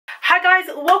Hi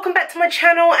guys, welcome back to my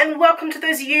channel and welcome to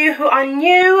those of you who are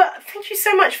new. Thank you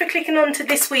so much for clicking on to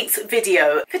this week's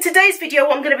video. For today's video,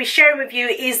 what I'm going to be sharing with you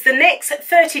is the next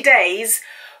 30 days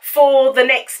for the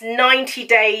next 90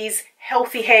 days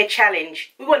healthy hair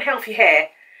challenge. We want healthy hair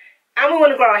and we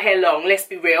want to grow our hair long, let's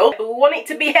be real. But we want it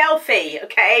to be healthy,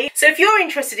 okay? So if you're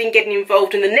interested in getting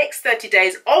involved in the next 30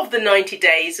 days of the 90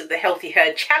 days of the healthy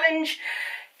hair challenge,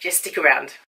 just stick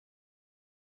around.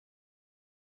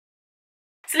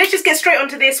 So let's just get straight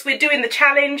onto this. We're doing the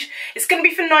challenge. It's going to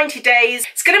be for 90 days.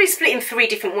 It's going to be split in 3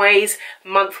 different ways.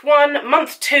 Month 1,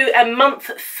 month 2 and month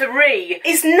 3.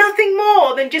 It's nothing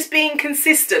more than just being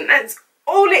consistent. That's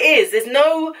all it is. There's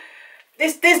no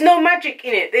magic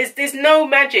in it. There's no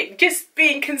magic. Just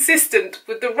being consistent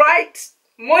with the right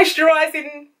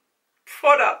moisturising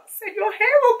products and your hair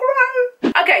will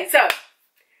grow. Okay, so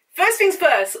first things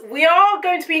first, we are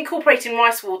going to be incorporating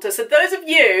rice water. So those of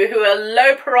you who are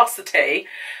low porosity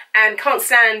and can't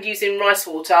stand using rice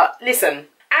water, listen,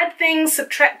 add things,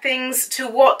 subtract things to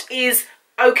what is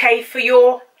okay for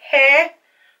your hair.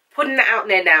 Putting that out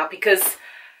there now because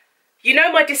you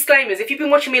know my disclaimers. If you've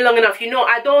been watching me long enough, you know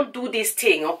I don't do this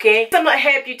thing, okay? I'm not a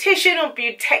hair beautician or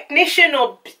beauty technician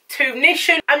or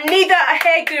tunician. I'm neither a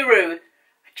hair guru.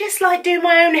 I just like doing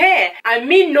my own hair. I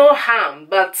mean no harm,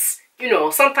 but you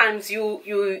know, sometimes you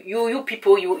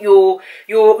people,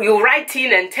 you write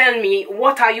in and tell me,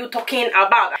 what are you talking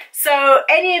about? So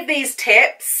any of these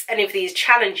tips, any of these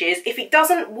challenges, if it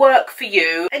doesn't work for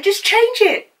you, then just change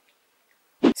it.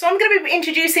 So I'm going to be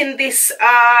introducing this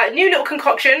new little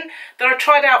concoction that I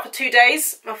tried out for 2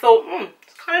 days. I thought,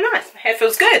 it's kind of nice. My hair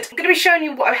feels good. I'm going to be showing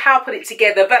you how I put it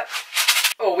together, but,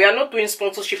 oh, we are not doing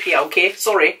sponsorship here, okay?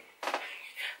 Sorry.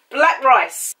 Black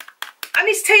rice. I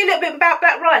need to tell you a little bit about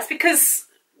black rice because,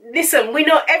 listen, we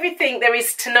know everything there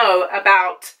is to know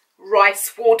about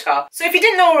rice water. So if you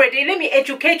didn't know already, let me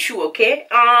educate you, okay?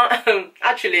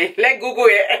 Actually, let Google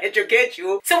educate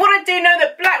you. So what I do know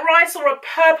that black rice, or a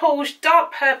purplish,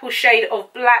 dark purple shade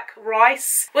of black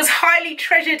rice, was highly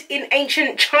treasured in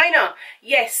ancient China.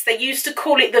 Yes, they used to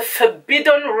call it the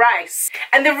forbidden rice.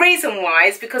 And the reason why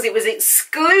is because it was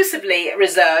exclusively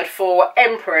reserved for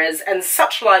emperors and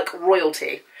such like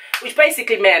royalty. Which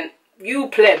basically meant you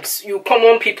plebs, you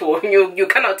common people, you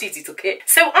cannot eat it, okay?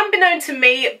 So unbeknown to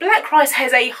me, black rice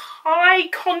has a high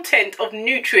content of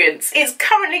nutrients. It's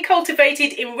currently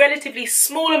cultivated in relatively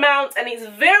small amounts and it's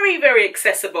very, very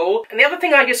accessible. And the other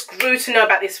thing I just grew to know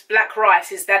about this black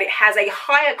rice is that it has a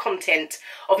higher content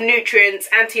of nutrients,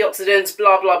 antioxidants,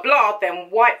 blah, blah, blah, than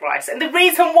white rice. And the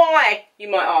reason why, you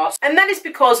might ask, and that is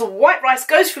because white rice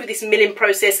goes through this milling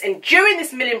process, and during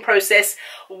this milling process,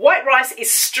 white rice is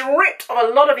stripped of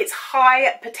a lot of its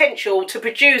high potential to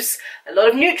produce a lot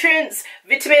of nutrients,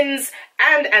 vitamins,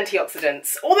 and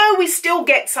antioxidants. Although we still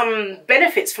get some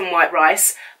benefits from white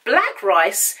rice, black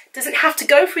rice doesn't have to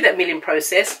go through that milling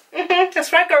process.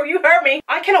 That's right, girl, you heard me.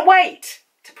 I cannot wait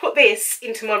to put this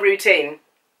into my routine.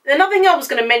 Another thing I was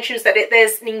going to mention is that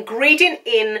there's an ingredient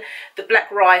in the black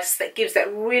rice that gives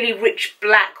that really rich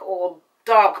black or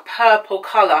dark purple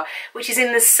colour, which is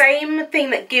in the same thing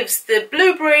that gives the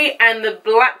blueberry and the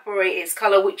blackberry its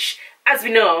colour, which, as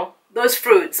we know, those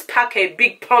fruits pack a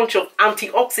big punch of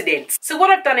antioxidants. So what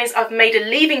I've done is I've made a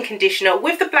leave-in conditioner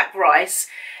with the black rice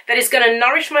that is going to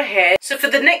nourish my hair. So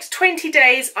for the next 20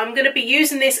 days, I'm going to be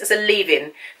using this as a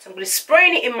leave-in. So I'm going to be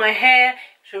spraying it in my hair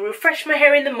to refresh my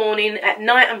hair in the morning. At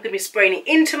night, I'm going to be spraying it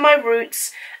into my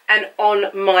roots and on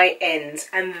my ends.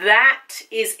 And that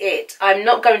is it. I'm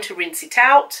not going to rinse it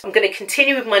out. I'm going to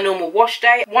continue with my normal wash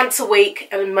day once a week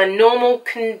and my normal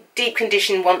deep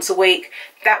condition once a week.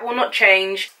 That will not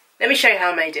change. Let me show you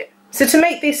how I made it. So to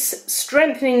make this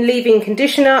strengthening leave-in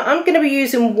conditioner, I'm going to be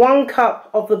using 1 cup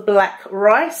of the black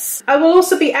rice. I will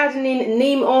also be adding in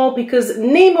neem oil because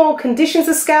neem oil conditions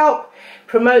the scalp,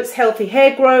 promotes healthy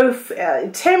hair growth,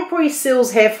 temporarily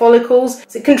seals hair follicles,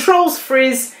 so it controls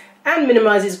frizz and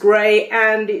minimises grey,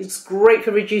 and it's great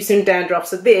for reducing dandruff,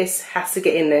 so this has to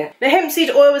get in there. Now hemp seed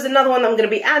oil is another one that I'm going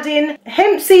to be adding.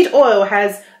 Hemp seed oil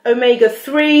has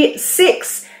omega-3,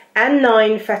 6 and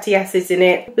 9 fatty acids in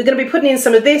it. We're going to be putting in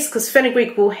some of this because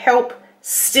fenugreek will help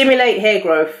stimulate hair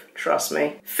growth, trust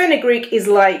me. Fenugreek is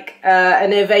like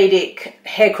an Ayurvedic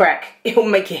hair crack. It will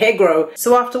make your hair grow.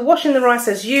 So after washing the rice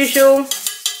as usual,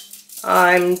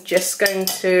 I'm just going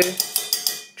to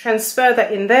transfer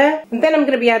that in there. And then I'm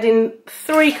going to be adding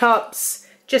 3 cups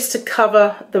just to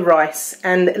cover the rice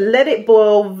and let it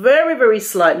boil very, very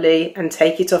slightly and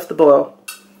take it off the boil.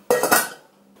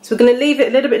 So we're going to leave it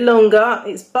a little bit longer.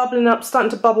 It's bubbling up,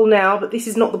 starting to bubble now, but this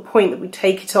is not the point that we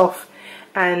take it off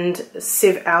and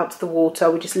sieve out the water.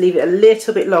 We just leave it a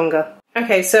little bit longer.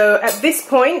 Okay, so at this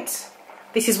point,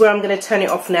 this is where I'm going to turn it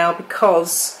off now,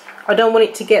 because I don't want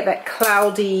it to get that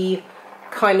cloudy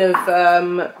kind of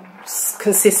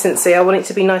consistency. I want it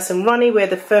to be nice and runny, where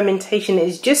the fermentation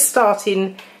is just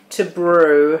starting to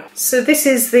brew. So this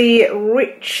is the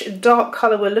rich dark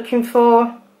colour we're looking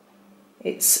for.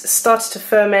 It's started to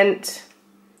ferment,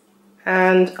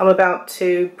 and I'm about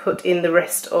to put in the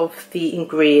rest of the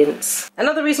ingredients.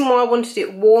 Another reason why I wanted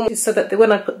it warm is so that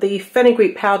when I put the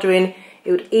fenugreek powder in,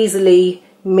 it would easily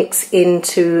mix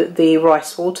into the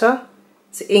rice water.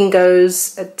 So in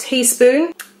goes a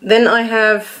teaspoon. Then I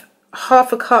have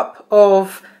half a cup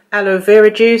of aloe vera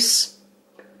juice.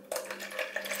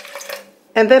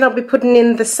 And then I'll be putting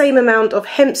in the same amount of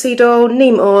hemp seed oil,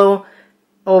 neem oil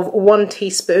of 1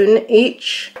 teaspoon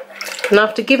each. And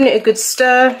after giving it a good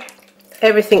stir,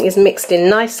 everything is mixed in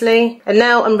nicely. And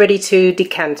now I'm ready to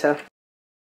decanter.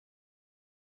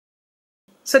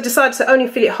 So I decided to only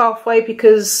fill it halfway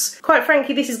because, quite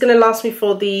frankly, this is going to last me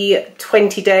for the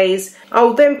 20 days.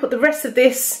 I'll then put the rest of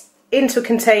this into a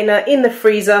container in the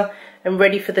freezer and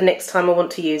ready for the next time I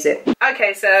want to use it.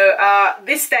 Okay, so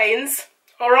this stains,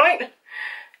 alright?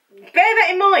 Bear that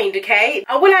in mind, okay?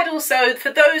 I will add also,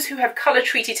 for those who have colour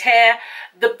treated hair,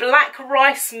 the black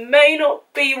rice may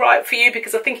not be right for you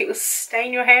because I think it will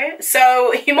stain your hair.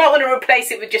 So you might want to replace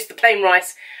it with just the plain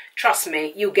rice. Trust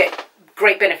me, you'll get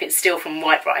great benefits still from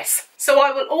white rice. So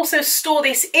I will also store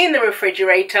this in the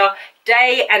refrigerator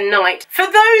day and night. For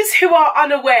those who are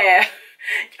unaware,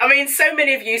 I mean, so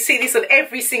many of you see this on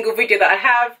every single video that I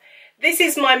have. This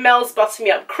is my Mel's Butter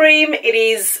Me Up Cream. It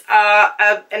is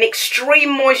an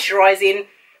extreme moisturising,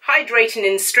 hydrating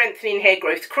and strengthening hair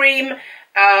growth cream.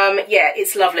 Yeah,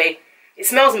 it's lovely. It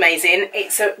smells amazing.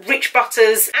 It's rich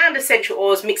butters and essential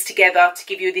oils mixed together to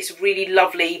give you this really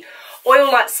lovely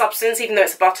oil-like substance, even though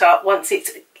it's butter. Once it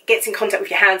gets in contact with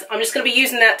your hands, I'm just going to be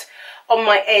using that on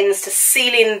my ends to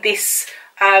seal in this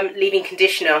leave-in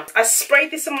conditioner. I sprayed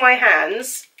this on my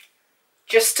hands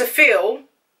just to feel.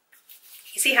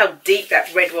 You see how deep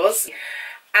that red was?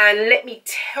 And let me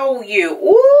tell you,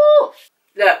 ooh,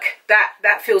 look,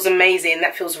 that feels amazing.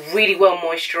 That feels really well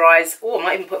moisturised. Oh, I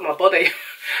might even put it on my body.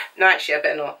 No, actually, I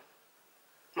better not.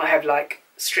 Might have like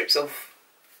strips of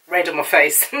red on my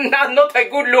face. Not a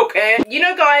good look, eh? You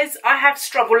know, guys, I have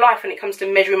struggled life when it comes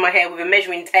to measuring my hair with a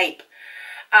measuring tape.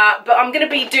 But I'm going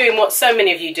to be doing what so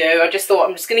many of you do. I just thought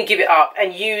I'm just going to give it up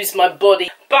and use my body.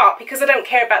 But because I don't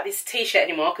care about this t-shirt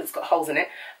anymore because it's got holes in it,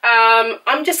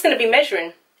 I'm just going to be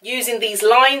measuring using these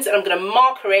lines, and I'm going to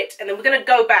marker it, and then we're going to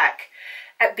go back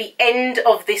at the end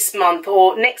of this month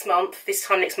or next month, this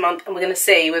time next month, and we're going to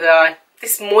see whether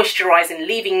this moisturising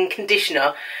leave-in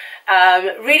conditioner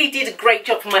really did a great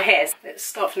job for my hair. Let's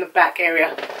start from the back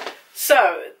area.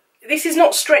 So this is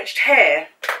not stretched hair,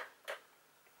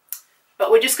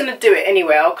 but we're just going to do it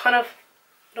anyway. I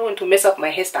don't want to mess up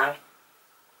my hairstyle.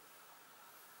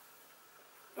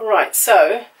 Alright,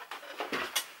 so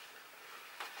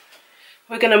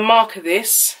we're going to marker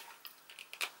this.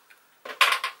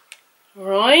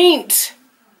 Right.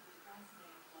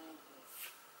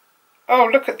 Oh,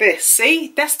 look at this.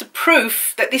 See? That's the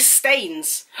proof that this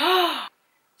stains.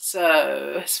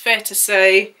 So it's fair to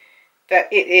say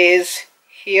that it is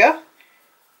here.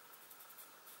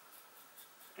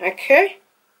 Okay.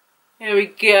 There we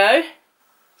go.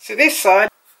 So this side.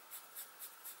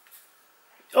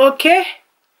 Okay.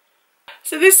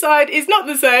 So this side is not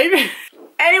the same.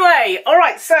 Anyway,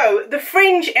 alright, so the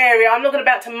fringe area, I'm not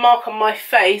about to mark on my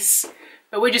face,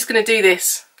 but we're just going to do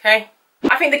this, okay?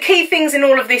 I think the key things in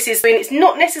all of this is, it's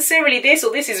not necessarily this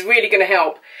or this is really going to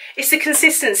help. It's the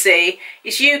consistency.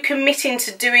 It's you committing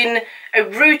to doing a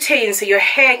routine so your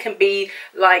hair can be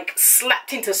like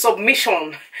slapped into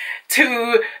submission,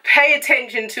 to pay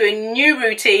attention to a new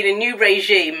routine, a new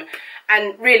regime.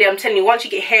 And really, I'm telling you, once you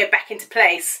get hair back into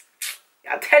place,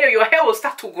 I tell you, your hair will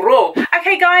start to grow.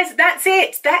 Okay guys, that's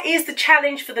it. That is the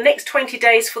challenge for the next 20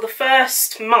 days for the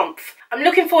first month. I'm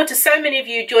looking forward to so many of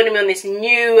you joining me on this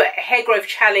new hair growth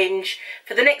challenge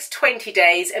for the next 20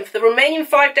 days. And for the remaining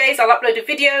 5 days, I'll upload a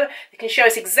video that can show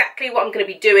us exactly what I'm going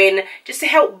to be doing just to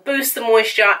help boost the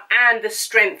moisture and the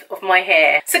strength of my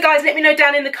hair. So guys, let me know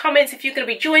down in the comments if you're going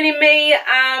to be joining me.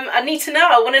 I need to know.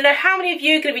 I want to know how many of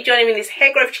you are going to be joining me in this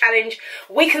hair growth challenge.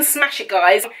 We can smash it,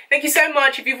 guys. Thank you so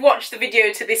much. If you've watched the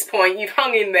video to this point, you've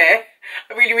hung in there.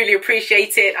 I really, really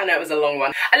appreciate it. I know it was a long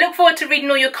one. I look forward to reading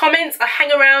all your comments. I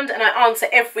hang around and I answer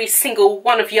every single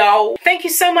one of y'all. Thank you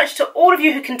so much to all of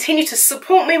you who continue to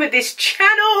support me with this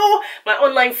channel, my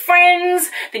online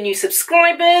friends, the new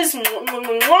subscribers.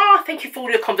 Thank you for all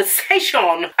your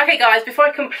conversation. Okay guys, before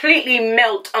I completely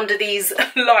melt under these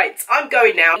lights, I'm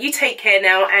going now. You take care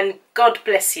now and God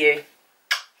bless you.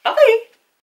 Bye.